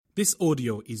This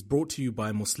audio is brought to you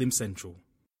by Muslim Central.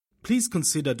 Please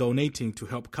consider donating to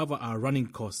help cover our running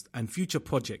costs and future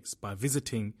projects by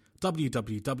visiting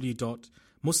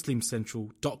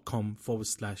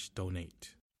www.muslimcentral.com/donate.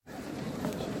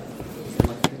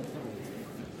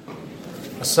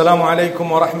 Assalamu alaikum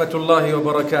wa rahmatullahi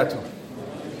wa barakatuh.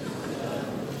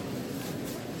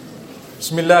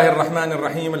 Bismillahir Rahmanir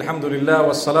Rahim. Alhamdulillah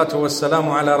wassalatu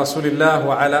wassalamu ala Rasulillah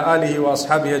wa ala alihi wa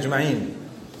ashabihi ajma'in.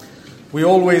 We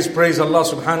always praise Allah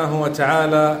subhanahu wa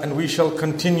ta'ala, and we shall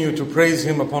continue to praise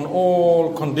Him upon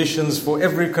all conditions, for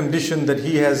every condition that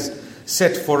He has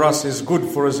set for us is good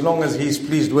for as long as He is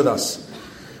pleased with us.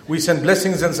 We send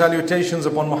blessings and salutations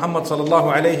upon Muhammad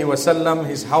sallallahu alayhi wa sallam,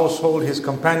 his household, his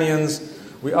companions.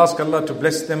 We ask Allah to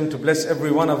bless them, to bless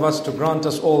every one of us, to grant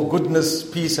us all goodness,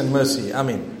 peace and mercy.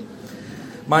 Ameen.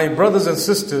 My brothers and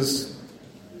sisters,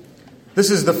 this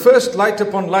is the first light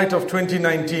upon light of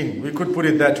 2019. We could put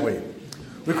it that way.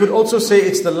 We could also say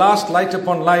it's the last light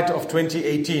upon light of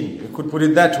 2018. We could put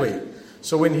it that way.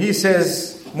 So when he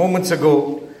says moments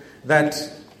ago that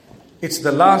it's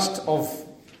the last of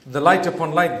the light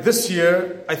upon light this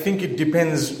year, I think it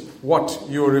depends what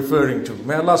you're referring to.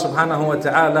 May Allah subhanahu wa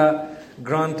ta'ala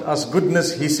grant us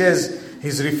goodness. He says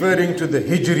he's referring to the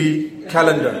Hijri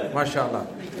calendar. MashaAllah.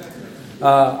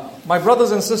 My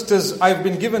brothers and sisters, I've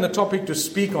been given a topic to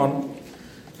speak on,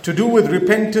 to do with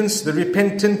repentance, the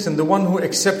repentant and the one who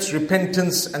accepts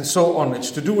repentance and so on.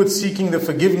 It's to do with seeking the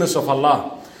forgiveness of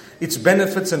Allah, its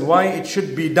benefits and why it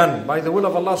should be done. By the will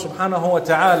of Allah subhanahu wa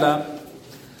ta'ala,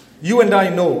 you and I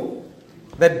know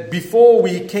that before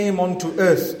we came onto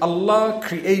earth, Allah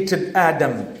created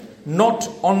Adam, not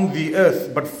on the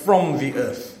earth, but from the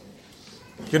earth.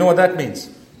 You know what that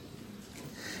means?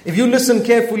 If you listen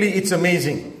carefully, it's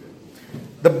amazing.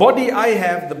 The body I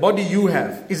have, the body you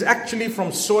have, is actually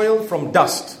from soil, from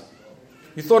dust.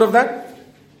 You thought of that?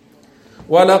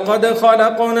 وَلَقَدْ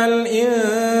خَلَقْنَا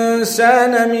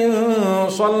الْإِنسَانَ مِنْ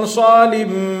صَلْصَالٍ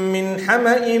مِّنْ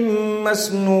حَمَإٍ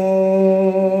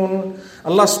مَسْنُونٍ.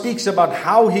 Allah speaks about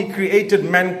how He created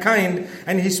mankind,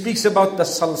 and He speaks about the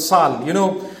salsal. You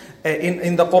know,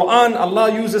 in the Quran, Allah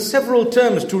uses several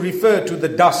terms to refer to the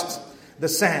dust, the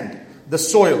sand, the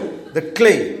soil, the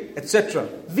clay, etc.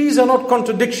 These are not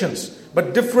contradictions,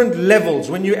 but different levels.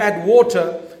 When you add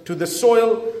water to the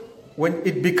soil, when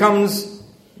it becomes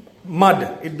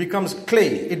mud, it becomes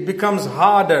clay, it becomes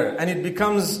harder, and it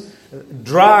becomes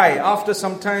dry after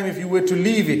some time if you were to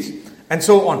leave it, and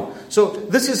so on. So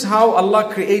this is how Allah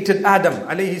created Adam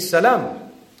alayhi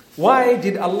salam. Why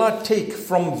did Allah take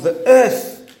from the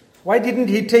earth? Why didn't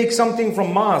He take something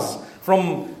from Mars,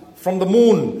 from the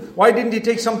moon? Why didn't He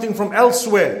take something from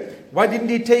elsewhere? Why didn't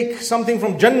He take something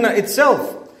from Jannah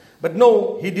itself? But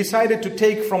no, He decided to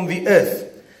take from the earth,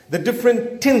 the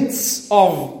different tints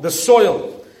of the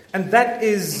soil. And that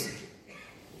is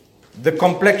the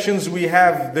complexions we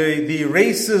have, the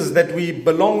races that we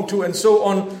belong to and so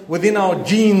on within our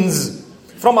genes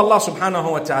from Allah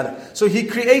subhanahu wa ta'ala. So He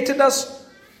created us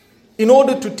in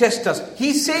order to test us.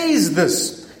 He says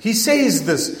this. He says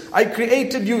this. I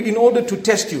created you in order to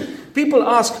test you. People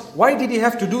ask, why did He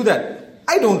have to do that?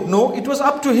 I don't know. It was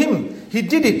up to Him. He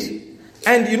did it.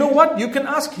 And you know what? You can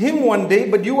ask Him one day,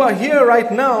 but you are here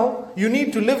right now. You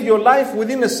need to live your life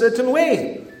within a certain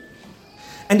way.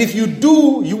 And if you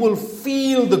do, you will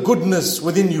feel the goodness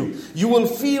within you. You will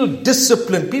feel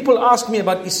discipline. People ask me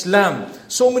about Islam.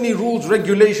 So many rules,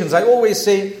 regulations. I always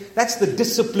say, that's the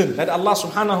discipline that Allah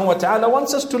subhanahu wa ta'ala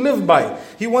wants us to live by.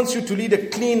 He wants you to lead a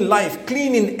clean life.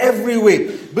 Clean in every way.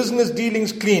 Business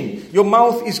dealings clean. Your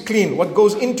mouth is clean. What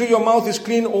goes into your mouth is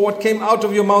clean, or what came out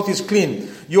of your mouth is clean.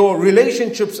 Your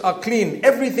relationships are clean.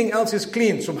 Everything else is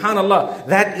clean. Subhanallah.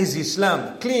 That is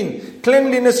Islam. Clean.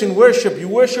 Cleanliness in worship. You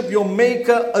worship your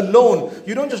Maker alone.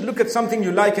 You don't just look at something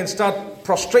you like and start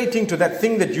prostrating to that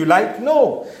thing that you like.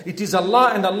 No. It is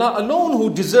Allah and Allah alone who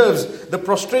deserves the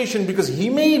prostration, because He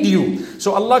made you.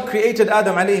 So Allah created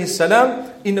Adam alayhi salam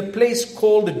in a place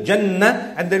called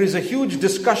Jannah, and there is a huge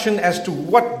discussion as to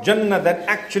what Jannah that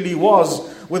actually was,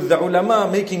 with the ulama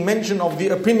making mention of the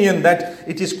opinion that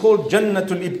it is called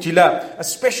Jannatul Ibtila, a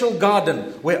special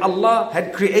garden where Allah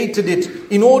had created it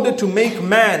in order to make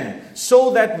man,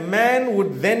 so that man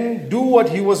would then do what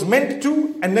he was meant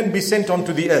to and then be sent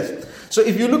onto the earth. So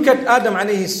if you look at Adam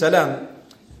alayhi salam,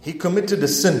 he committed a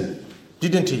sin,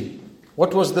 didn't he?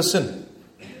 What was the sin?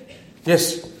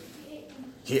 Yes,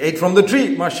 he ate from the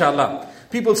tree, mashallah.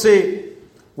 People say,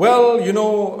 well, you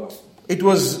know, it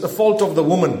was a fault of the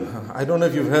woman. I don't know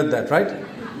if you've heard that, right?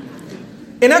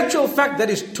 In actual fact, that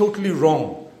is totally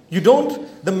wrong.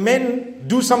 The men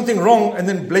do something wrong and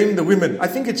then blame the women. I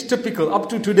think it's typical up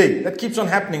to today. That keeps on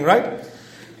happening, right?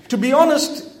 to be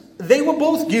honest, they were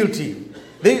both guilty.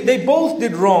 They both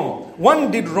did wrong.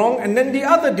 One did wrong and then the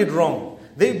other did wrong.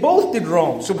 They both did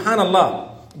wrong,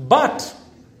 subhanallah. But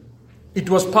it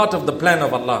was part of the plan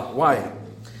of Allah. Why?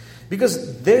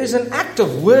 Because there is an act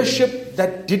of worship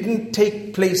that didn't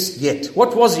take place yet.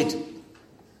 What was it?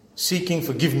 Seeking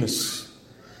forgiveness.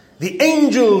 The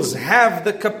angels have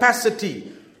the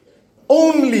capacity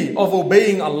only of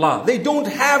obeying Allah. They don't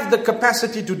have the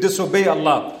capacity to disobey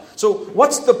Allah. So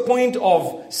what's the point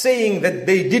of saying that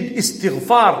they did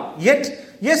istighfar?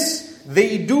 Yet, yes,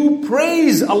 they do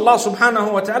praise Allah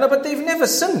subhanahu wa ta'ala, but they've never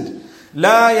sinned.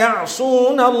 لا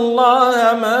يعصون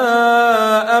الله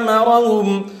ما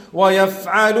أمرهم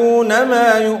وَيَفْعَلُونَ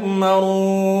مَا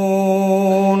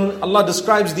يُؤْمَرُونَ. Allah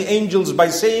describes the angels by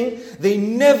saying, they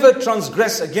never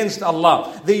transgress against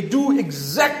Allah. They do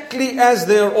exactly as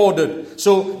they are ordered.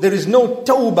 So there is no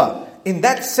tawbah in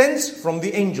that sense from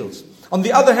the angels. On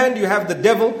the other hand, you have the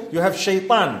devil, you have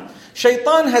shaitan.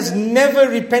 Shaitan has never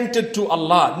repented to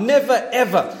Allah. Never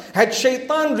ever. Had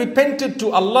shaitan repented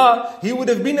to Allah, he would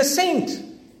have been a saint.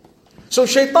 So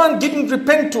shaitan didn't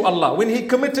repent to Allah when he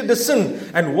committed the sin.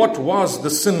 And what was the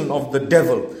sin of the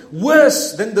devil?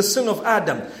 Worse than the sin of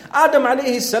Adam. Adam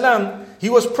alayhi salam, he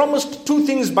was promised two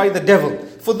things by the devil.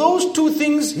 For those two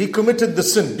things, he committed the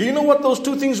sin. Do you know what those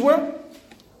two things were?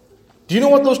 Do you know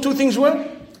what those two things were?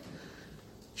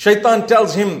 Shaitan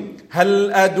tells him,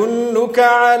 هَلْ أَدُلُّكَ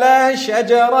عَلَى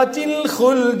شَجَرَةِ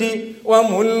الْخُلْدِ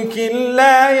وَمُلْكٍ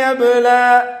لَا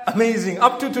يَبْلَى. Amazing.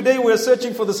 Up to today, we're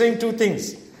searching for the same two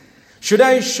things. Should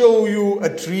I show you a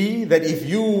tree that if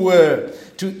you were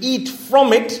to eat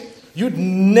from it, you'd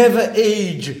never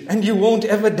age and you won't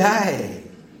ever die?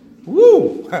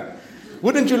 Woo!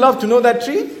 Wouldn't you love to know that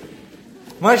tree?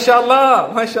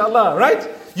 MashaAllah, MashaAllah, right?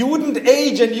 You wouldn't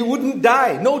age and you wouldn't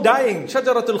die. No dying.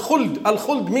 Shajarat al-khuld.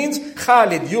 Al-khuld means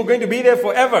Khalid. You're going to be there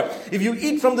forever. If you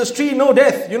eat from this tree, no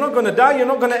death. You're not going to die. You're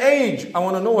not going to age. I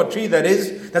want to know what tree that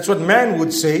is. That's what man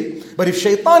would say. But if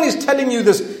shaitan is telling you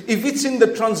this, if it's in the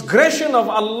transgression of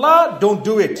Allah, don't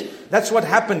do it. That's what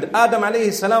happened. Adam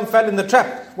alayhi salam fell in the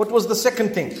trap. What was the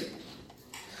second thing?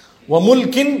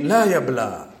 وَمُلْكٍ لَا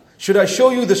يَبْلَى. Should I show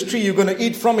you this tree? You're going to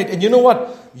eat from it. And you know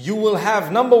what? You will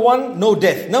have, number one, no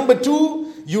death. Number two,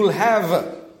 you'll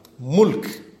have mulk,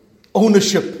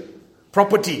 ownership,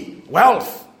 property,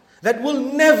 wealth that will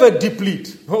never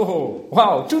deplete. Oh,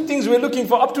 wow. Two things we're looking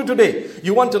for up to today.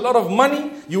 You want a lot of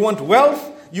money, you want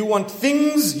wealth, you want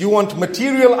things, you want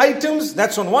material items.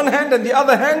 That's on one hand. And the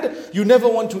other hand, you never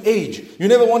want to age. You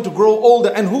never want to grow older.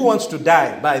 And who wants to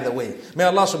die, by the way? May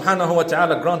Allah subhanahu wa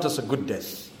ta'ala grant us a good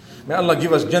death. May Allah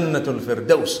give us Jannatul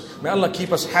Firdaus. May Allah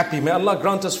keep us happy. May Allah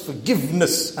grant us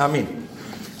forgiveness. Ameen.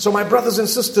 So my brothers and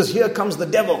sisters, here comes the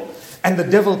devil. And the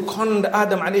devil conned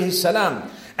Adam alayhi salam.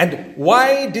 And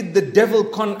why did the devil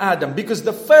con Adam? Because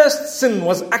the first sin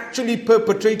was actually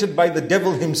perpetrated by the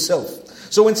devil himself.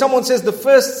 So when someone says the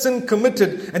first sin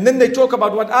committed, and then they talk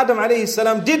about what Adam alayhi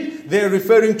salam did, they're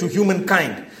referring to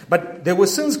humankind. But there were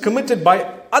sins committed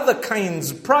by other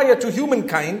kinds prior to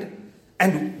humankind.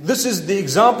 And this is the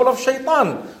example of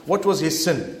shaitan. What was his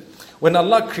sin? When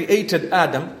Allah created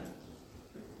Adam,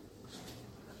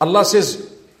 Allah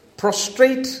says,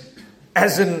 prostrate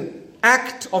as an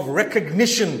act of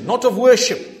recognition, not of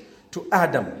worship, to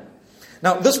Adam.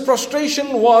 Now, this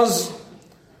prostration was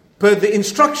per the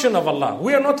instruction of Allah.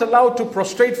 We are not allowed to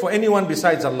prostrate for anyone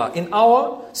besides Allah in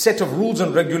our set of rules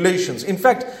and regulations. In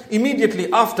fact,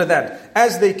 immediately after that,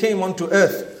 as they came onto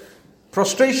earth,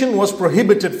 prostration was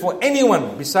prohibited for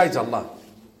anyone besides Allah.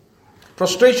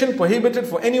 Prostration prohibited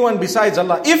for anyone besides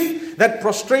Allah, if that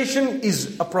prostration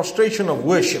is a prostration of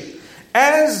worship.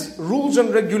 As rules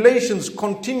and regulations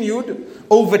continued,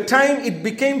 over time it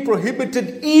became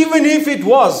prohibited even if it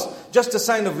was just a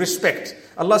sign of respect.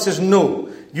 Allah says, no,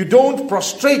 you don't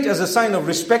prostrate as a sign of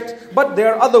respect, but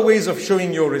there are other ways of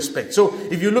showing your respect. So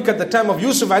if you look at the time of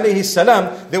Yusuf alayhi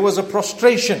salam, there was a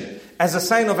prostration as a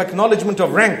sign of acknowledgement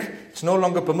of rank. It's no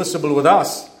longer permissible with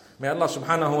us. May Allah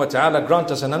subhanahu wa ta'ala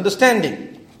grant us an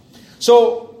understanding.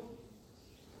 So,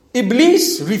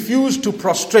 Iblis refused to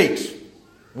prostrate.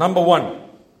 Number one,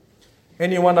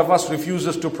 any one of us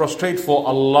refuses to prostrate for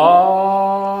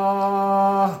Allah,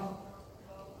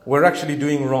 we're actually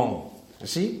doing wrong. You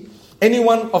see? Any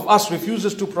one of us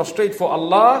refuses to prostrate for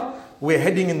Allah, we're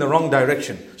heading in the wrong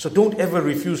direction. So don't ever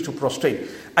refuse to prostrate.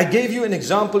 I gave you an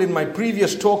example in my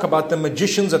previous talk about the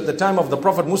magicians at the time of the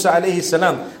Prophet Musa alayhi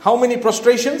salam. How many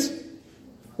prostrations?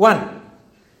 One.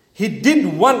 He did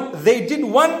one, they did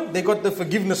one, they got the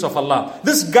forgiveness of Allah.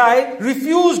 This guy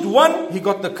refused one, he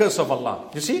got the curse of Allah.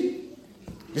 You see?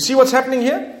 You see what's happening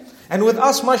here? And with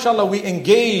us, mashallah, we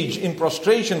engage in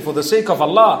prostration for the sake of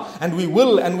Allah. And we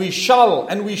will, and we shall,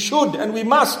 and we should, and we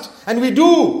must, and we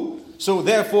do. So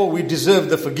therefore, we deserve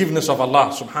the forgiveness of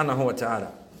Allah subhanahu wa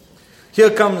ta'ala.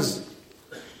 Here comes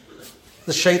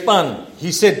the shaitan.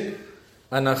 He said,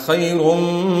 أَنَا خَيْرٌ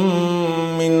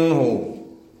مِّنْهُ.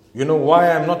 You know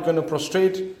why I'm not going to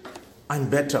prostrate? I'm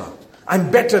better. I'm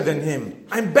better than him.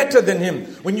 I'm better than him.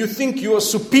 When you think you are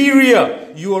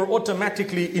superior, you are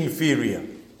automatically inferior.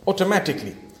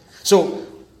 Automatically. So,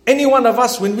 any one of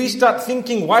us, when we start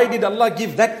thinking, why did Allah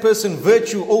give that person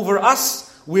virtue over us?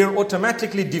 We are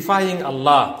automatically defying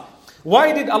Allah.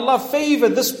 Why did Allah favor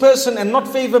this person and not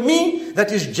favor me?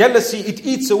 That is jealousy. It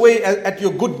eats away at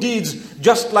your good deeds,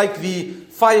 just like the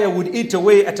fire would eat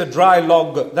away at a dry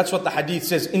log. That's what the hadith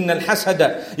says. إِنَّ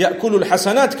الْحَسَدَ يَأْكُلُ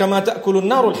الْحَسَنَاتِ كَمَا تَأْكُلُ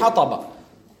النَّارُ الْحَطَبَ.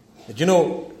 You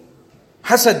know,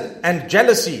 hasad and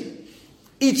jealousy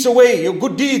eats away your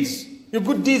good deeds. Your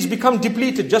good deeds become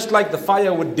depleted, just like the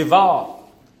fire would devour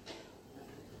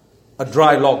a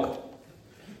dry log.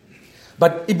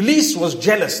 But Iblis was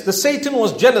jealous. The Satan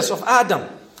was jealous of Adam.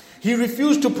 He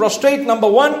refused to prostrate. Number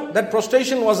one, that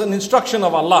prostration was an instruction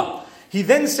of Allah. He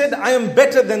then said, I am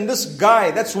better than this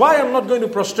guy. That's why I'm not going to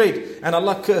prostrate. And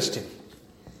Allah cursed him.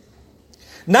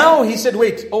 Now he said,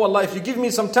 wait, oh Allah, if you give me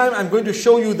some time, I'm going to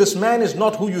show you this man is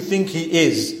not who you think he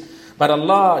is. But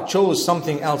Allah chose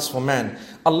something else for man.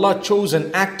 Allah chose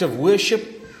an act of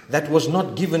worship that was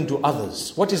not given to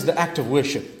others. What is the act of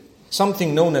worship?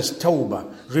 Something known as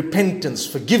tawbah, repentance,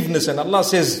 forgiveness. And Allah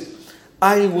says,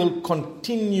 I will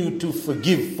continue to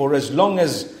forgive for as long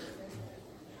as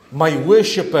my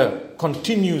worshipper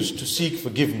continues to seek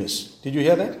forgiveness. Did you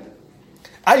hear that?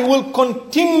 I will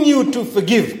continue to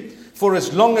forgive for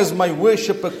as long as my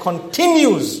worshipper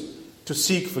continues to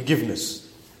seek forgiveness.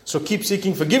 So keep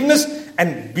seeking forgiveness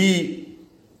and be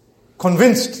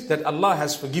convinced that Allah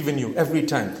has forgiven you every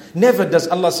time. Never does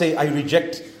Allah say, I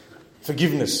reject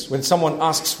forgiveness when someone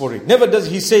asks for it. Never does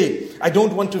He say, I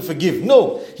don't want to forgive.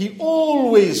 No, He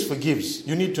always forgives.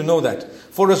 You need to know that.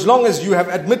 For as long as you have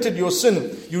admitted your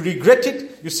sin, you regret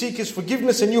it, you seek His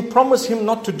forgiveness, and you promise Him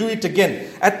not to do it again.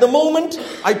 At the moment,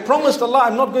 I promised Allah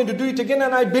I'm not going to do it again,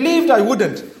 and I believed I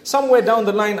wouldn't. Somewhere down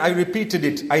the line, I repeated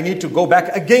it. I need to go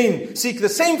back again, seek the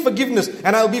same forgiveness,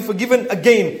 and I'll be forgiven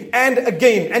again and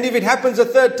again. And if it happens a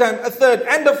third time, a third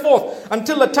and a fourth,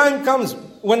 until a time comes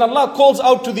when Allah calls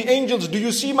out to the angels, do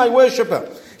you see my worshipper?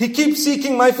 He keeps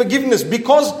seeking my forgiveness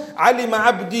because علم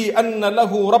عبدي أن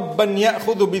له ربا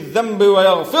يأخذ بالذنب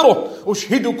ويغفره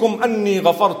أشهدكم أني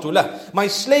غفرت له. My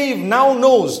slave now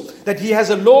knows that he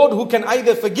has a Lord who can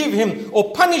either forgive him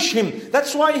or punish him.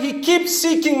 That's why he keeps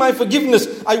seeking my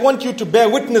forgiveness. I want you to bear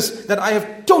witness that I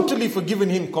have totally forgiven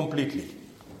him completely.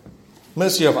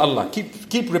 Mercy of Allah.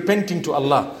 Keep repenting to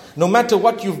Allah. No matter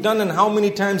what you've done and how many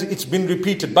times it's been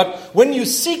repeated. But when you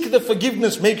seek the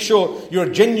forgiveness, make sure you're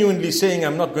genuinely saying,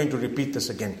 I'm not going to repeat this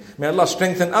again. May Allah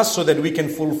strengthen us so that we can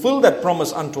fulfill that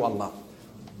promise unto Allah.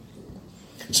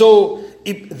 So,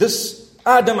 this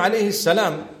Adam alayhi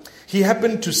salam, he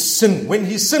happened to sin. When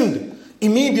he sinned,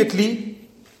 immediately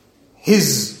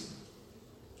his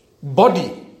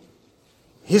body,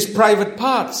 his private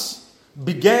parts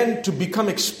began to become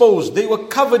exposed. They were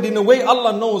covered in a way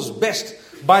Allah knows best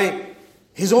by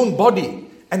his own body.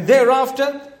 And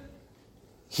thereafter,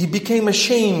 he became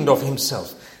ashamed of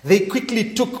himself. They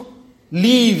quickly took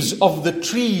leaves of the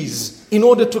trees in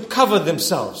order to cover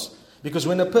themselves. Because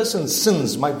when a person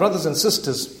sins, my brothers and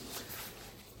sisters,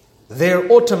 they're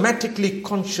automatically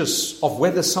conscious of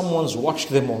whether someone's watched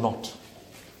them or not.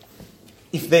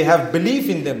 If they have belief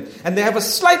in them and they have a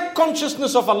slight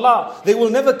consciousness of Allah, they will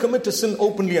never commit a sin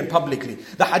openly and publicly.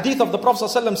 The hadith of the Prophet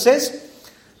ﷺ says,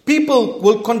 people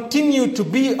will continue to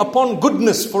be upon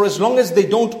goodness for as long as they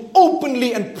don't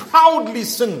openly and proudly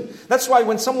sin. That's why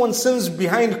when someone sins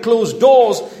behind closed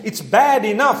doors, it's bad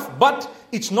enough, but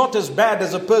it's not as bad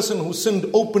as a person who sinned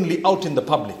openly out in the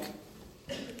public.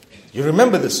 You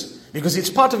remember this, because it's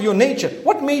part of your nature.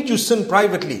 What made you sin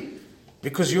privately?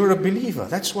 Because you're a believer.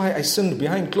 That's why I sinned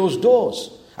behind closed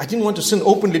doors. I didn't want to sin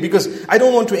openly because I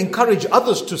don't want to encourage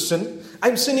others to sin.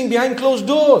 I'm sinning behind closed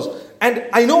doors. And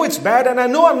I know it's bad and I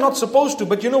know I'm not supposed to.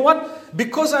 But you know what?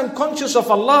 Because I'm conscious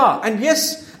of Allah. And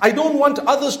yes, I don't want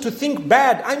others to think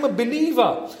bad. I'm a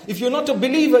believer. If you're not a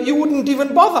believer, you wouldn't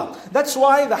even bother. That's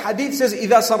why the hadith says,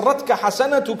 إِذَا سَرَّتْكَ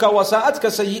حَسَنَتُكَ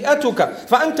وَسَاءَتْكَ سَيِّئَتُكَ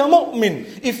فَأَنْتَ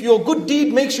مُؤْمِنٌ. If your good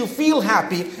deed makes you feel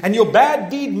happy and your bad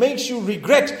deed makes you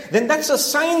regret, then that's a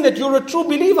sign that you're a true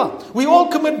believer. We all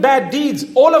commit bad deeds,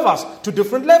 all of us, to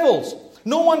different levels.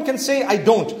 No one can say I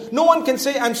don't. No one can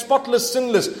say I'm spotless,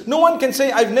 sinless. No one can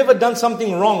say I've never done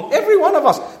something wrong. Every one of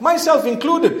us, myself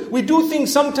included, we do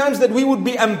things sometimes that we would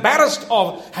be embarrassed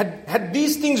of had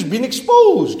these things been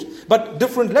exposed. But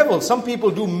different levels. Some people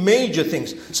do major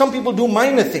things. Some people do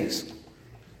minor things.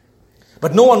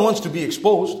 But no one wants to be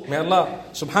exposed. May Allah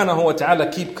subhanahu wa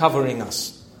ta'ala keep covering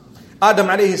us. Adam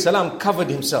alayhi salam covered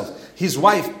himself. His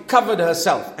wife covered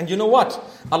herself. And you know what?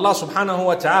 Allah subhanahu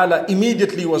wa ta'ala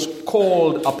immediately was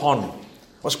called upon.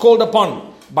 Was called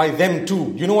upon by them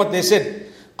too. You know what they said?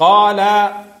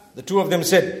 قَالَ, the two of them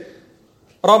said,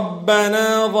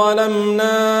 رَبَّنَا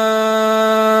ظَلَمْنَا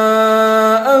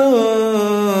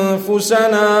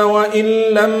أَنفُسَنَا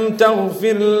وَإِن لَمْ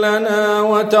تَغْفِرْ لَنَا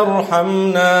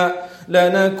وَتَرْحَمْنَا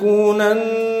لَنَكُونَنَّ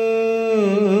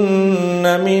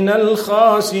مِنَ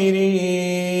الْخَاسِرِينَ.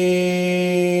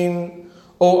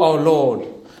 O our Lord,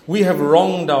 we have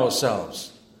wronged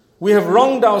ourselves. We have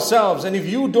wronged ourselves, and if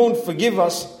you don't forgive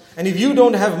us, and if you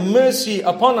don't have mercy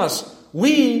upon us,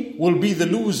 we will be the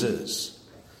losers.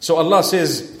 So Allah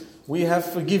says, we have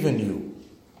forgiven you.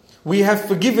 We have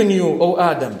forgiven you, O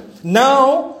Adam.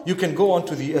 Now you can go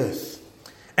onto the earth.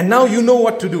 And now you know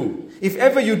what to do. If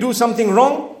ever you do something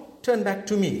wrong, turn back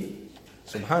to me.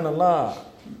 Subhanallah.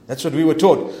 That's what we were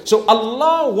taught. So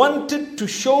Allah wanted to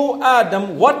show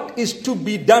Adam what is to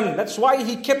be done. That's why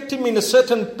He kept him in a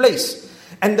certain place.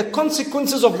 And the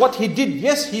consequences of what he did,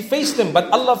 yes, he faced them, but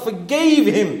Allah forgave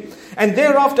him. And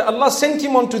thereafter Allah sent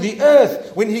him onto the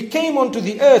earth. When he came onto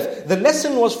the earth, the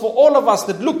lesson was for all of us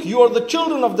that look, you are the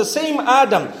children of the same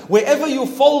Adam. Wherever you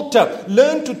falter,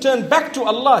 learn to turn back to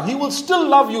Allah. He will still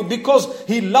love you because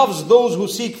He loves those who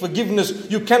seek forgiveness.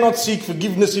 You cannot seek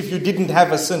forgiveness if you didn't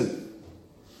have a sin.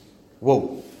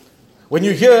 Whoa. When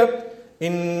you hear,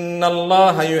 Inna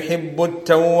Allah yuhibbu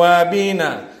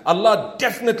tawwabina, Allah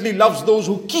definitely loves those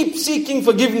who keep seeking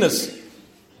forgiveness.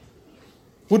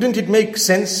 Wouldn't it make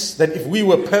sense that if we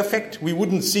were perfect, we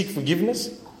wouldn't seek forgiveness?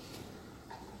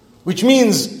 Which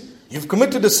means, you've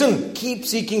committed a sin, keep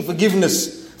seeking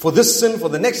forgiveness for this sin, for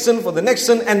the next sin, for the next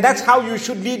sin, and that's how you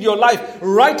should lead your life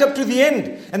right up to the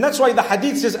end. And that's why the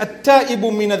hadith says,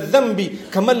 At-ta'ibu min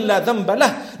al-dhanbi kaman la dhanba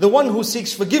lah. The one who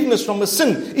seeks forgiveness from a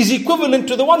sin is equivalent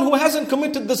to the one who hasn't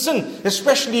committed the sin,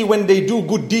 especially when they do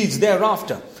good deeds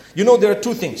thereafter. You know, there are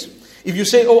two things. If you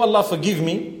say, oh Allah forgive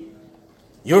me,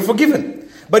 you're forgiven.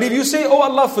 But if you say, oh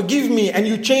Allah forgive me, and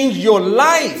you change your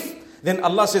life, then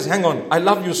Allah says, hang on, I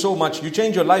love you so much, you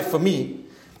change your life for me.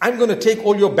 I'm going to take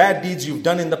all your bad deeds you've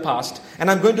done in the past,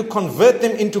 and I'm going to convert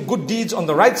them into good deeds on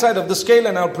the right side of the scale,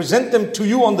 and I'll present them to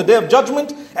you on the day of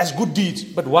judgment as good deeds.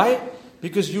 But why?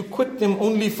 Because you quit them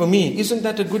only for me. Isn't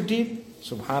that a good deed?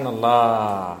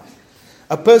 Subhanallah.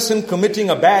 A person committing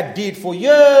a bad deed for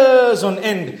years on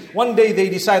end, one day they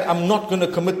decide, I'm not going to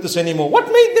commit this anymore. What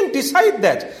made them decide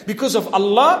that? Because of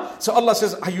Allah? So Allah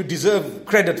says, you deserve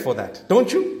credit for that,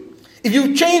 don't you? If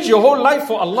you change your whole life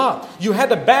for Allah, you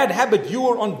had a bad habit, you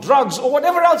were on drugs or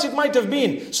whatever else it might have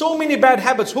been. So many bad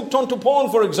habits, hooked onto porn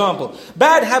for example.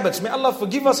 Bad habits, may Allah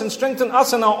forgive us and strengthen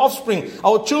us and our offspring,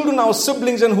 our children, our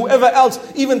siblings and whoever else.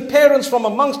 Even parents from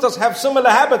amongst us have similar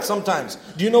habits sometimes.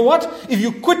 Do you know what? If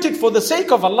you quit it for the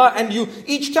sake of Allah and you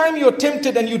each time you're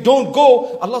tempted and you don't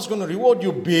go, Allah's going to reward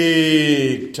you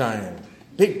big time.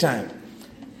 Big time.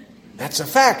 That's a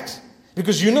fact.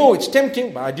 Because you know it's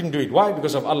tempting, but I didn't do it. Why?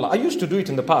 Because of Allah. I used to do it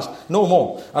in the past. No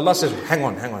more. Allah says, hang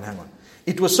on.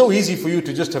 It was so easy for you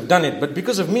to just have done it. But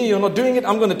because of me, you're not doing it.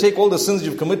 I'm going to take all the sins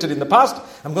you've committed in the past.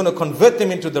 I'm going to convert them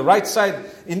into the right side,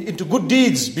 into good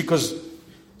deeds. Because,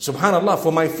 subhanallah,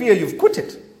 for my fear, you've quit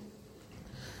it.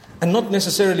 And not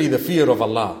necessarily the fear of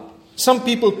Allah. Some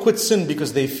people quit sin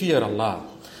because they fear Allah.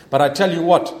 But I tell you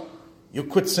what, you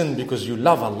quit sin because you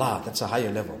love Allah. That's a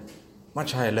higher level.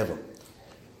 Much higher level.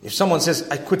 If someone says,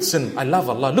 I quit sin, I love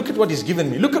Allah, look at what He's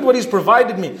given me, look at what He's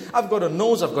provided me. I've got a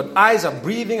nose, I've got eyes, I'm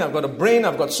breathing, I've got a brain,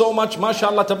 I've got so much,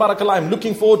 mashallah, tabarakallah, I'm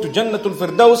looking forward to Jannatul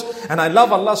Firdaus, and I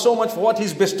love Allah so much for what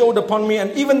He's bestowed upon me,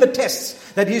 and even the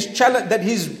tests that He's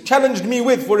challenged me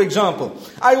with, for example.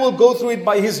 I will go through it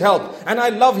by His help, and I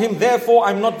love Him, therefore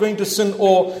I'm not going to sin,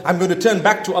 or I'm going to turn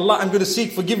back to Allah, I'm going to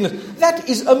seek forgiveness. That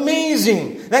is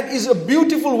amazing. That is a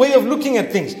beautiful way of looking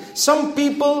at things. Some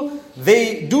people,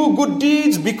 they do good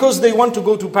deeds because they want to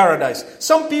go to paradise.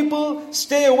 Some people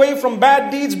stay away from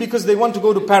bad deeds because they want to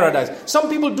go to paradise. Some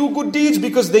people do good deeds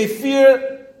because they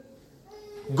fear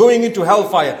going into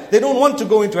hellfire. They don't want to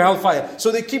go into hellfire.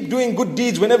 So they keep doing good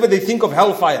deeds whenever they think of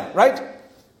hellfire, right?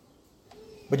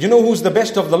 But you know who's the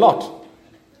best of the lot?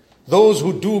 Those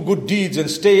who do good deeds and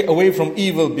stay away from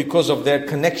evil because of their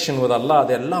connection with Allah,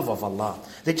 their love of Allah.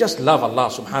 They just love Allah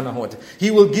subhanahu wa ta'ala.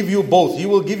 He will give you both. He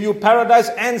will give you paradise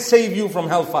and save you from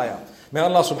hellfire. May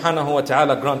Allah subhanahu wa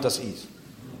ta'ala grant us ease.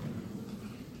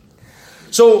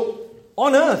 So,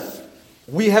 on earth,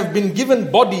 we have been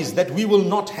given bodies that we will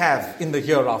not have in the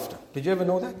hereafter. Did you ever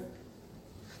know that?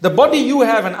 The body you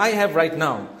have and I have right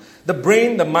now, the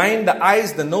brain, the mind, the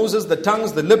eyes, the noses, the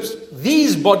tongues, the lips,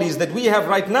 these bodies that we have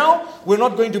right now, we're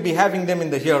not going to be having them in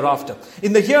the hereafter.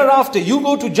 In the hereafter, you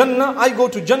go to Jannah, I go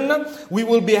to Jannah, we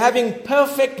will be having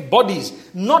perfect bodies,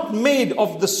 not made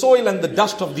of the soil and the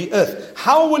dust of the earth.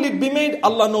 How will it be made?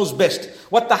 Allah knows best.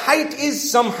 What the height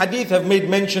is, some hadith have made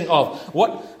mention of.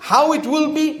 How it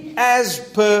will be? As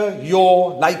per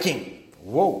your liking.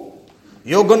 Whoa.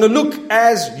 You're going to look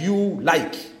as you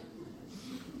like.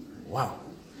 Wow.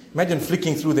 Imagine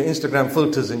flicking through the Instagram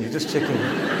filters and you're just checking.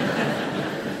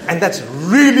 And that's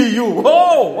really you.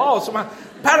 Oh, wow. So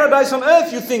paradise on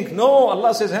earth, you think. No,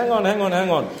 Allah says, hang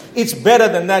on. It's better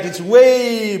than that. It's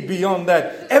way beyond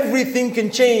that. Everything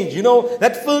can change. You know,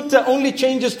 that filter only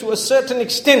changes to a certain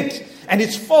extent. And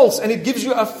it's false. And it gives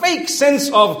you a fake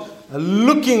sense of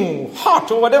looking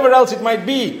hot or whatever else it might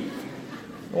be.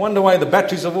 I wonder why the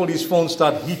batteries of all these phones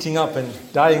start heating up and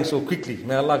dying so quickly.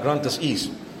 May Allah grant us ease.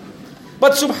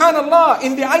 But subhanallah,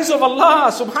 in the eyes of Allah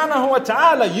subhanahu wa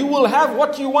ta'ala, you will have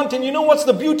what you want. And you know what's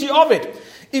the beauty of it?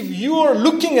 If you're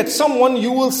looking at someone,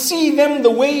 you will see them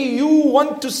the way you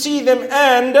want to see them.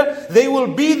 And they will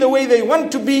be the way they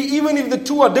want to be, even if the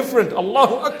two are different.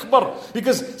 Allahu Akbar.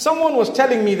 Because someone was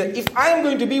telling me that if I'm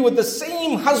going to be with the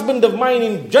same husband of mine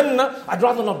in Jannah, I'd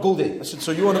rather not go there. I said,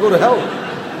 so you want to go to hell?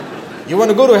 You want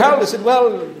to go to hell? They said,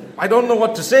 well, I don't know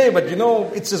what to say, but you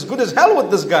know, it's as good as hell with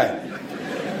this guy.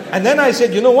 And then I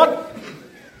said, you know what?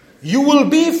 You will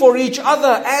be for each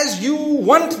other as you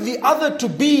want the other to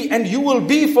be, and you will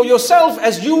be for yourself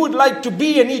as you would like to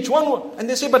be, and each one will. And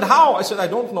they say, but how? I said, I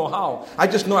don't know how. I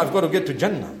just know I've got to get to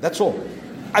Jannah. That's all.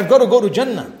 I've got to go to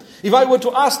Jannah. If I were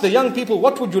to ask the young people,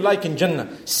 what would you like in Jannah?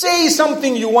 Say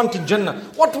something you want in Jannah.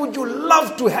 What would you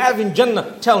love to have in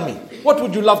Jannah? Tell me. What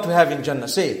would you love to have in Jannah?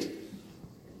 Say it.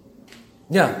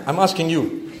 Yeah, I'm asking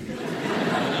you.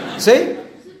 Say.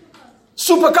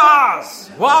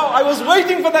 Supercars! Wow, I was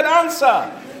waiting for that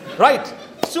answer. Right,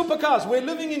 supercars. We're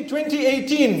living in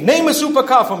 2018. Name a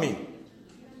supercar for me.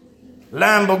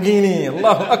 Lamborghini.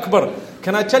 Allahu Akbar.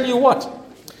 Can I tell you what?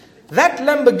 That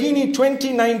Lamborghini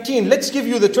 2019, let's give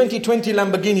you the 2020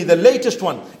 Lamborghini, the latest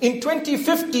one. In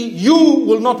 2050, you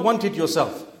will not want it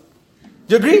yourself.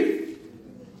 Do you agree?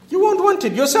 You won't want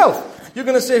it yourself. You're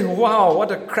going to say, wow,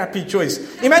 what a crappy choice.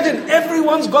 Imagine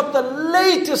everyone's got the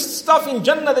latest stuff in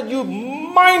Jannah that you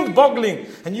mind-boggling.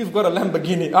 And you've got a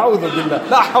Lamborghini. A'udhu billah.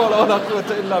 La hawla wa la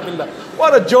quwwata illa billah.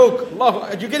 What a joke. Allah.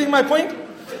 Are you getting my point?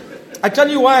 I tell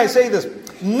you why I say this.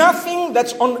 Nothing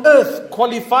that's on earth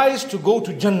qualifies to go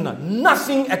to Jannah.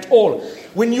 Nothing at all.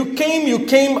 When you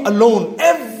came alone.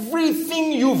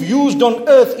 Everything you've used on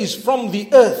earth is from the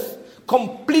earth.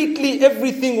 Completely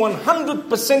everything,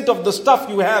 100% of the stuff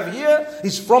you have here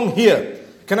is from here.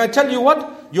 Can I tell you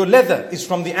what? Your leather is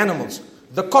from the animals.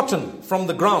 The cotton from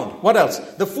the ground. What else?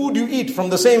 The food you eat from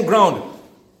the same ground.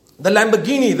 The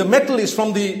Lamborghini, the metal is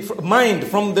from the mind,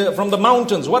 from the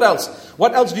mountains. What else?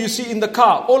 What else do you see in the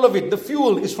car? All of it. The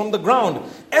fuel is from the ground.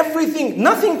 Everything.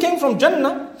 Nothing came from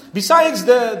Jannah besides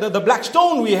the black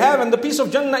stone we have and the piece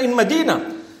of Jannah in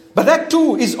Medina. But that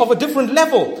too is of a different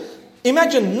level.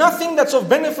 Imagine nothing that's of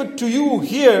benefit to you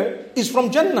here is from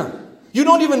Jannah. You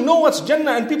don't even know what's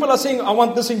Jannah, and people are saying, I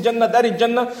want this in Jannah, that in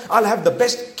Jannah. I'll have the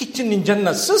best kitchen in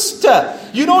Jannah. Sister,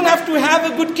 you don't have to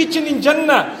have a good kitchen in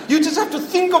Jannah. You just have to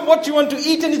think of what you want to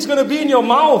eat and it's going to be in your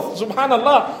mouth.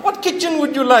 Subhanallah. What kitchen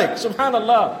would you like?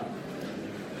 Subhanallah.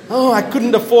 Oh, I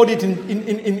couldn't afford it in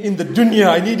the dunya.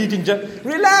 I need it in Jannah.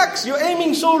 Relax. You're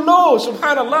aiming so low.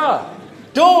 Subhanallah.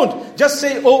 Don't just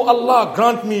say, oh Allah,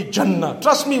 grant me Jannah.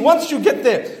 Trust me, once you get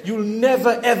there, you'll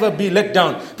never ever be let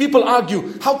down. People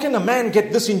argue, how can a man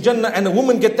get this in Jannah and a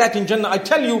woman get that in Jannah? I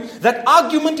tell you, that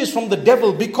argument is from the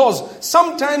devil, because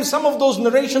sometimes some of those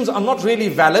narrations are not really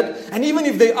valid. And even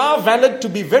if they are valid, to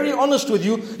be very honest with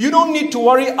you, you don't need to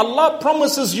worry. Allah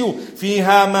promises you,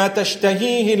 فِيهَا مَا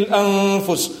تَشْتَهِيهِ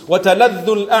الْأَنفُسُ وَتَلَذُّ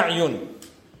الْأَعْيُنُ.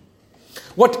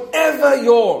 Whatever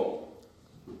your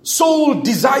soul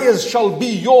desires shall be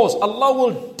yours. Allah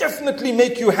will definitely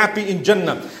make you happy in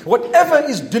Jannah. Whatever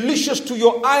is delicious to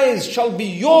your eyes shall be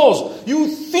yours. You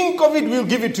think of it, we'll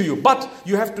give it to you. But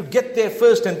you have to get there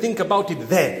first and think about it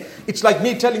there. It's like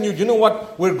me telling you, you know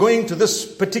what, we're going to this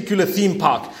particular theme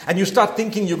park. And you start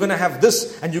thinking you're going to have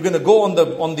this, and you're going to go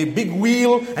on the big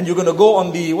wheel, and you're going to go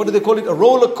on the, what do they call it, a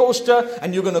roller coaster,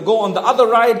 and you're going to go on the other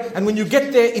ride. And when you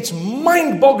get there, it's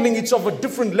mind-boggling. It's of a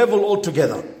different level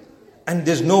altogether. And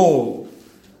there's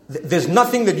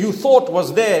nothing that you thought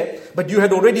was there, but you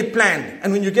had already planned.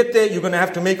 And when you get there, you're going to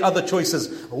have to make other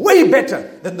choices way better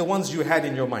than the ones you had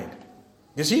in your mind.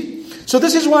 You see? So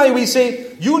this is why we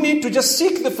say, you need to just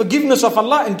seek the forgiveness of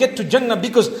Allah and get to Jannah,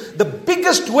 because the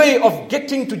biggest way of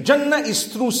getting to Jannah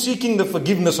is through seeking the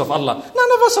forgiveness of Allah.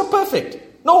 None of us are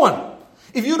perfect. No one.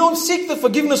 If you don't seek the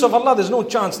forgiveness of Allah, there's no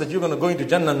chance that you're going to go into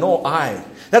Jannah, nor I.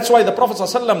 That's why the Prophet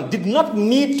ﷺ did not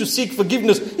need to seek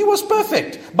forgiveness. He was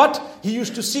perfect. But he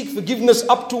used to seek forgiveness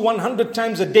up to 100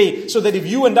 times a day. So that if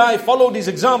you and I followed his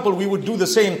example, we would do the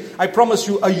same. I promise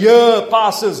you, a year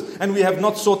passes and we have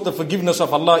not sought the forgiveness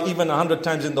of Allah even 100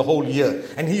 times in the whole year.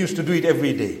 And he used to do it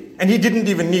every day. And he didn't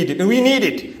even need it. And we need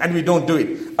it. And we don't do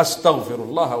it.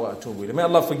 Astaghfirullah wa atubu ilayh. May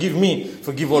Allah forgive me,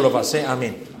 forgive all of us. Say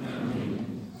Ameen.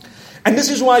 And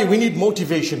this is why we need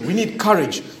motivation, we need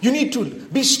courage. You need to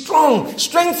be strong,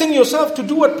 strengthen yourself to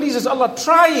do what pleases Allah.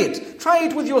 Try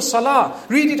it with your salah,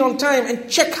 read it on time and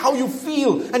check how you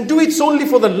feel. And do it solely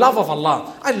for the love of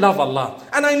Allah. I love Allah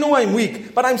and I know I'm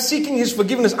weak, but I'm seeking His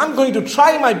forgiveness. I'm going to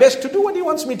try my best to do what He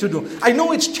wants me to do. I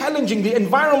know it's challenging, the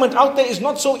environment out there is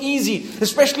not so easy.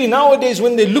 Especially nowadays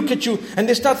when they look at you and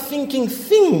they start thinking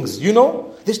things, you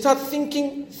know. They start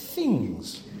thinking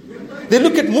things. They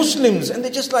look at Muslims and they're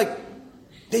just like,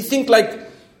 they think like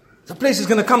the place is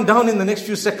going to come down in the next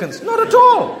few seconds. Not at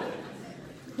all.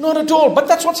 Not at all. But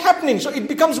that's what's happening. So it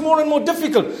becomes more and more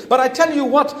difficult. But I tell you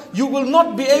what, you will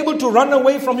not be able to run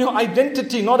away from your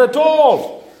identity. Not at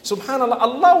all. Subhanallah,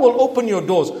 Allah will open your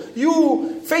doors.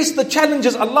 You face the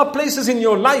challenges Allah places in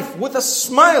your life with a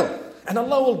smile. And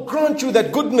Allah will grant you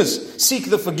that goodness.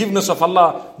 Seek the forgiveness of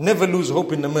Allah. Never lose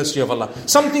hope in the mercy of Allah.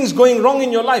 Something's going wrong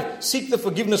in your life. Seek the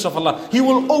forgiveness of Allah. He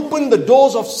will open the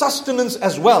doors of sustenance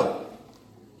as well.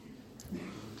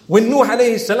 When Nuh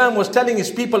alayhi salam was telling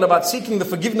his people about seeking the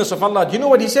forgiveness of Allah, do you know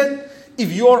what he said?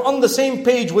 If you're on the same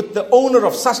page with the owner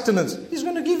of sustenance, He's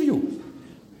going to give you.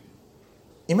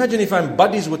 Imagine if I'm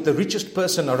buddies with the richest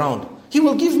person around. He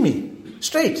will give me.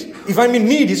 Straight. If I'm in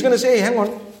need, He's going to say, hey, hang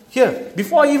on. Here,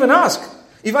 before I even ask.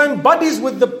 If I'm buddies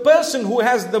with the person who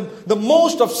has the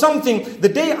most of something, the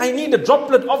day I need a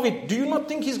droplet of it, do you not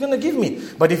think He's going to give me?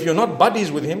 But if you're not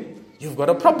buddies with Him, you've got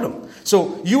a problem.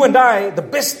 So you and I, the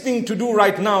best thing to do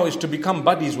right now is to become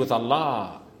buddies with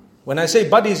Allah. When I say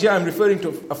buddies here, I'm referring to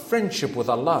a friendship with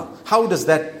Allah. How does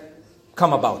that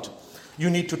come about? You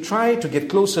need to try to get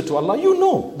closer to Allah. You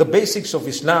know the basics of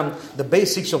Islam, the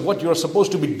basics of what you're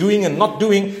supposed to be doing and not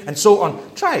doing, and so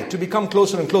on. Try to become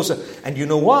closer and closer. And you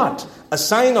know what? A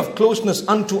sign of closeness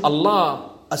unto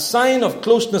Allah,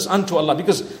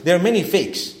 because there are many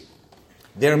fakes.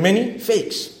 There are many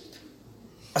fakes.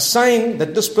 A sign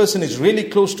that this person is really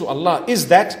close to Allah is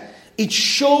that it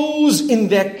shows in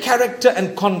their character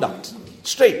and conduct.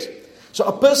 Straight. So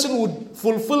a person would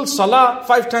fulfill salah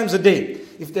 5 times a day.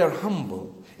 If they are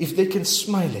humble, if they can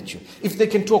smile at you, if they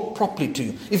can talk properly to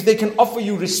you, if they can offer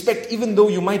you respect even though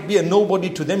you might be a nobody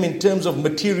to them in terms of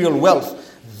material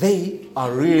wealth, they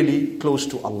are really close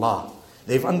to Allah.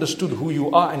 They've understood who you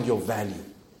are and your value.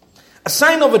 A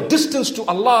sign of a distance to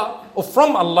Allah or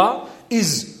from Allah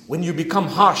is when you become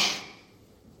harsh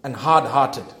and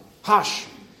hard-hearted. Harsh.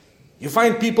 You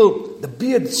find people, the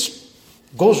beard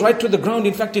goes right to the ground.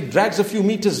 In fact, it drags a few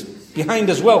meters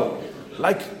behind as well.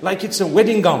 Like it's a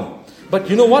wedding gown. But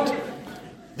you know what?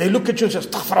 They look at you and say,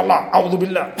 Astaghfirullah, A'udhu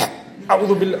Billah,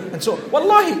 A'udhu Billah. And so,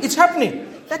 Wallahi, it's happening.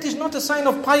 That is not a sign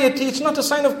of piety. It's not a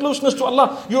sign of closeness to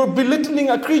Allah. You're belittling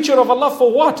a creature of Allah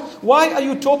for what? Why are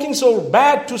you talking so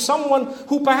bad to someone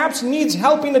who perhaps needs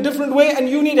help in a different way and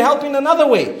you need help in another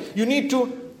way? You need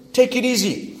to take it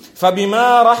easy.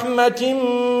 فَبِمَا رَحْمَةٍ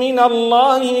مِّنَ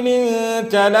اللَّهِ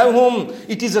لِنْتَ لَهُمْ.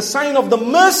 It is a sign of the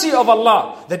mercy of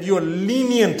Allah that you are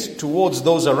lenient towards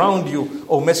those around you,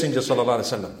 O Messenger sallallahu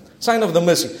alaihi wasallam. Sign of the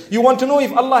mercy. You want to know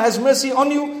if Allah has mercy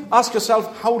on you? Ask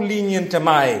yourself, how lenient am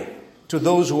I to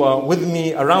those who are with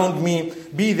me, around me,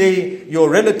 be they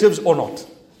your relatives or not?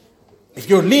 If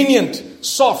you're lenient,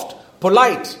 soft,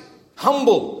 polite,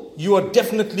 humble, you are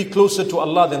definitely closer to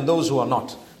Allah than those who are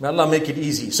not. May Allah make it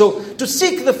easy. So to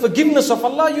seek the forgiveness of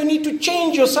Allah, you need to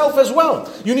change yourself as well.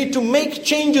 You need to make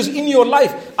changes in your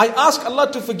life. I ask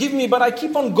Allah to forgive me, but I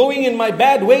keep on going in my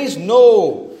bad ways.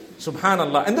 No.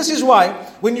 Subhanallah. And this is why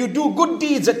when you do good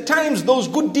deeds, at times those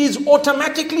good deeds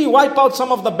automatically wipe out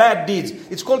some of the bad deeds.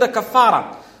 It's called a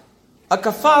kafara. A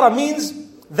kafara means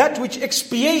that which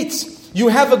expiates. You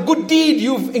have a good deed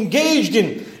you've engaged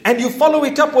in, and you follow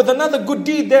it up with another good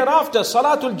deed thereafter.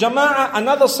 Salatul Jama'ah,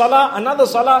 another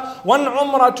salah, one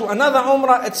umrah to another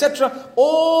umrah, etc.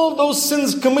 All those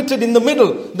sins committed in the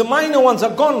middle, the minor ones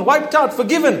are gone, wiped out,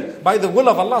 forgiven by the will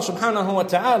of Allah subhanahu wa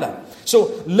ta'ala.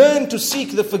 So learn to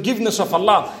seek the forgiveness of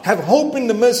Allah. Have hope in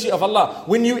the mercy of Allah.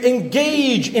 When you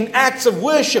engage in acts of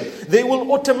worship, they will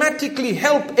automatically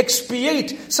help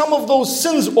expiate some of those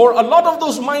sins, or a lot of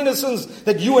those minor sins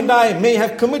that you and I may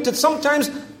have committed, sometimes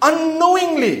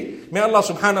unknowingly. May Allah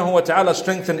subhanahu wa ta'ala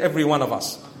strengthen every one of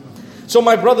us. So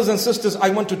my brothers and sisters, I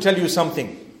want to tell you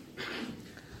something.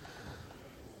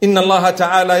 إن الله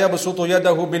تعالى يبسط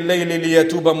يده بالليل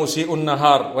ليتوب مسيء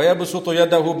النهار ويبسط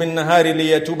يده بالنهار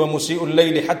ليتوب مسيء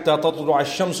الليل حتى تطلع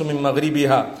الشمس من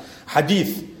مغربها.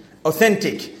 Hadith,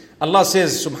 authentic. Allah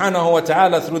says subhanahu wa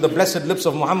ta'ala through the blessed lips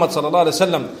of Muhammad sallallahu alaihi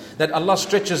wasallam that Allah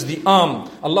stretches the arm.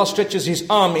 Allah stretches His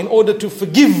arm in order to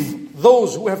forgive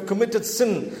those who have committed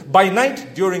sin by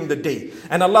night during the day.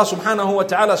 And Allah subhanahu wa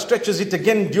ta'ala stretches it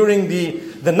again during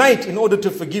the night in order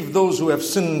to forgive those who have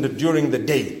sinned during the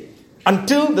day.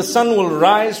 Until the sun will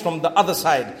rise from the other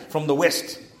side, from the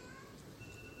west.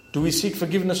 Do we seek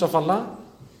forgiveness of Allah?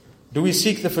 Do we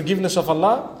seek the forgiveness of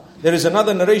Allah? There is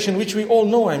another narration which we all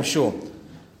know, I'm sure.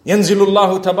 ينزل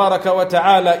الله تبارك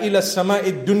وتعالى إلى السماء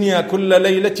الدنيا كل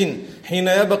ليلة حين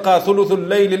يبقى ثلث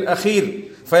الليل الأخير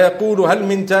فيقول هل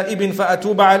من تائب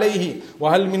فأتوب عليه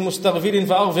وهل من مستغفر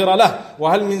فأغفر له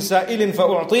وهل من سائل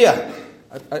فأعطيه.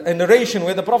 A narration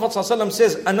where the Prophet ﷺ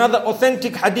says, another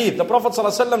authentic hadith, the Prophet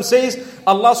ﷺ says,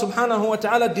 Allah subhanahu wa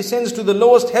ta'ala descends to the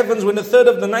lowest heavens when a third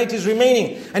of the night is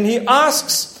remaining, and He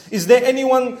asks, is there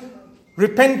anyone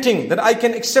repenting that I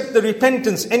can accept the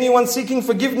repentance? Anyone seeking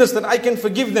forgiveness that I can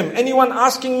forgive them? Anyone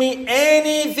asking me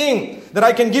anything that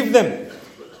I can give them?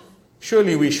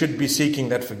 Surely we should be seeking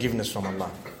that forgiveness from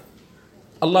Allah.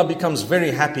 Allah becomes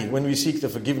very happy when we seek the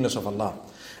forgiveness of Allah.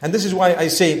 And this is why I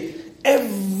say,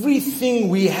 everything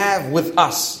we have with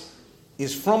us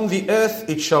is from the earth,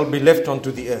 it shall be left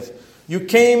unto the earth. You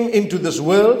came into this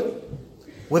world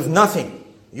with nothing.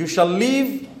 You shall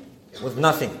leave with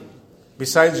nothing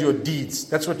besides your deeds.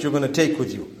 That's what you're going to take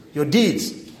with you. Your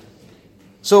deeds.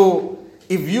 So,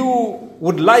 if you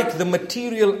would like the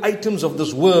material items of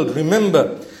this world,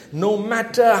 remember, no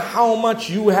matter how much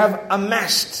you have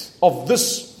amassed of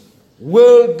this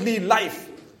worldly life,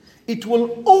 it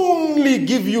will only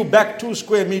give you back 2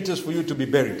 square meters for you to be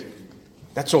buried.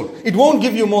 That's all. It won't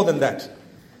give you more than that.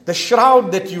 The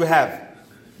shroud that you have,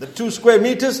 the 2 square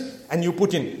meters, and you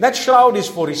put in. That shroud is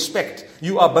for respect.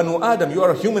 You are Banu Adam. You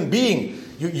are a human being.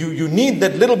 You need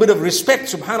that little bit of respect,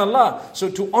 subhanallah. So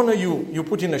to honor you, you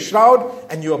put in a shroud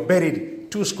and you are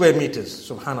buried 2 square meters,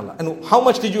 subhanallah. And how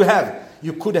much did you have?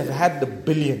 You could have had the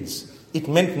billions. It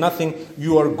meant nothing.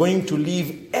 You are going to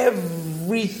leave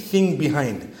everything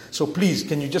behind. So please,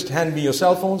 can you just hand me your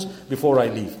cell phones before I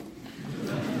leave?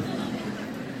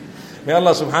 May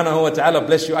Allah subhanahu wa ta'ala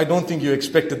bless you. I don't think you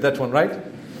expected that one, right?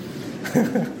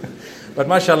 But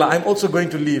mashallah, I'm also going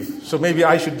to leave. So maybe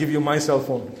I should give you my cell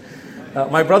phone.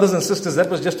 My brothers and sisters, that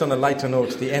was just on a lighter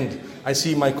note, the end. I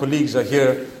see my colleagues are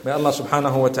here. May Allah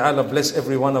subhanahu wa ta'ala bless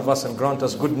every one of us and grant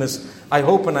us goodness. I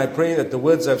hope and I pray that the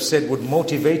words I've said would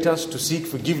motivate us to seek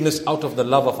forgiveness out of the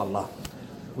love of Allah.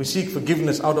 We seek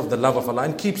forgiveness out of the love of Allah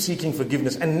and keep seeking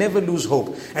forgiveness and never lose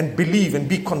hope and believe and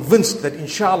be convinced that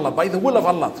inshallah, by the will of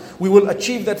Allah, we will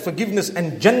achieve that forgiveness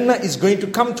and Jannah is going to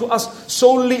come to us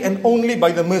solely and only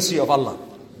by the mercy of Allah.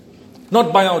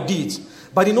 Not by our deeds.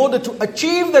 But in order to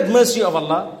achieve that mercy of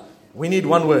Allah, we need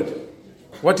one word.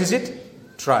 What is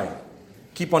it? Try.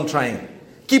 Keep on trying.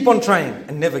 Keep on trying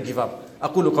and never give up.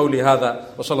 أقول قولي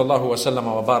هذا وصلى الله وسلم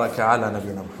وبارك على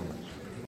نبينا محمد.